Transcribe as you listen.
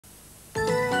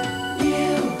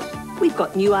We've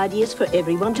got new ideas for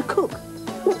everyone to cook.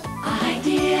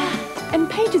 Idea. And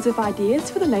pages of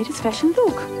ideas for the latest fashion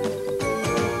look.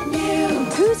 New.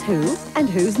 Who's who and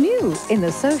who's new in the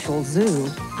social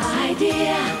zoo.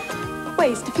 Idea.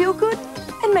 Ways to feel good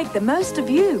and make the most of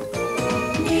you.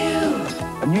 New.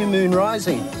 A new moon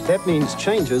rising. That means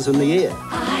changes in the air.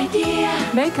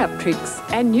 Idea. Makeup tricks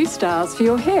and new styles for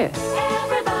your hair.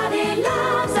 Everybody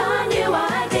loves a new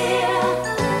idea.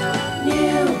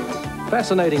 New.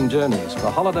 Fascinating journeys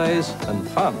for holidays and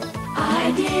fun.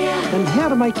 Idea. And how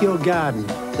to make your garden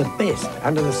the best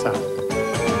under the sun.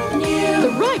 New.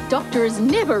 The right doctor is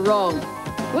never wrong.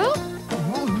 Well,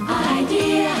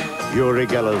 Idea. Uri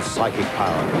Geller's psychic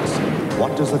powers.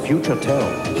 What does the future tell?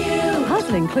 New.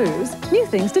 Puzzling clues, new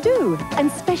things to do,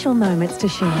 and special moments to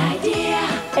share. Idea.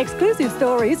 Exclusive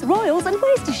stories, royals, and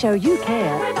ways to show you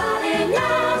care. Everybody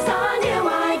loves